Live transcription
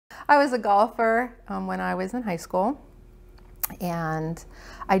I was a golfer when I was in high school, and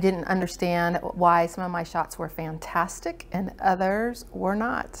I didn't understand why some of my shots were fantastic and others were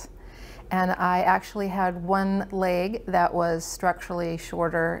not. And I actually had one leg that was structurally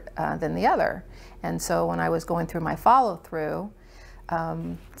shorter than the other. And so when I was going through my follow-through,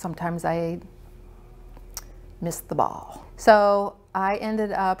 sometimes I missed the ball. So I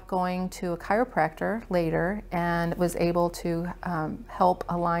ended up going to a chiropractor later and was able to help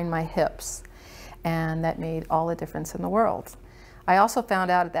align my hips. And that made all the difference in the world. I also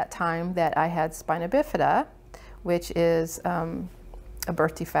found out at that time that I had spina bifida, which is a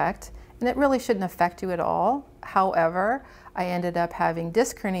birth defect, and it really shouldn't affect you at all. However, I ended up having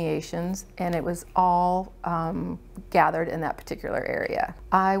disc herniations, and it was all gathered in that particular area.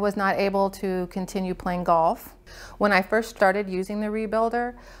 I was not able to continue playing golf. When I first started using the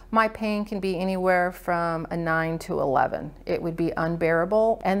ReBuilder, my pain can be anywhere from a 9 to 11. It would be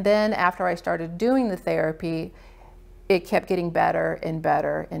unbearable. And then after I started doing the therapy, it kept getting better and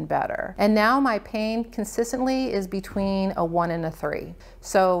better and better. And now my pain consistently is between a 1 and a 3.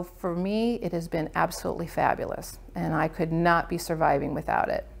 So for me, it has been absolutely fabulous, and I could not be surviving without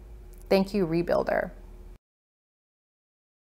it. Thank you, ReBuilder.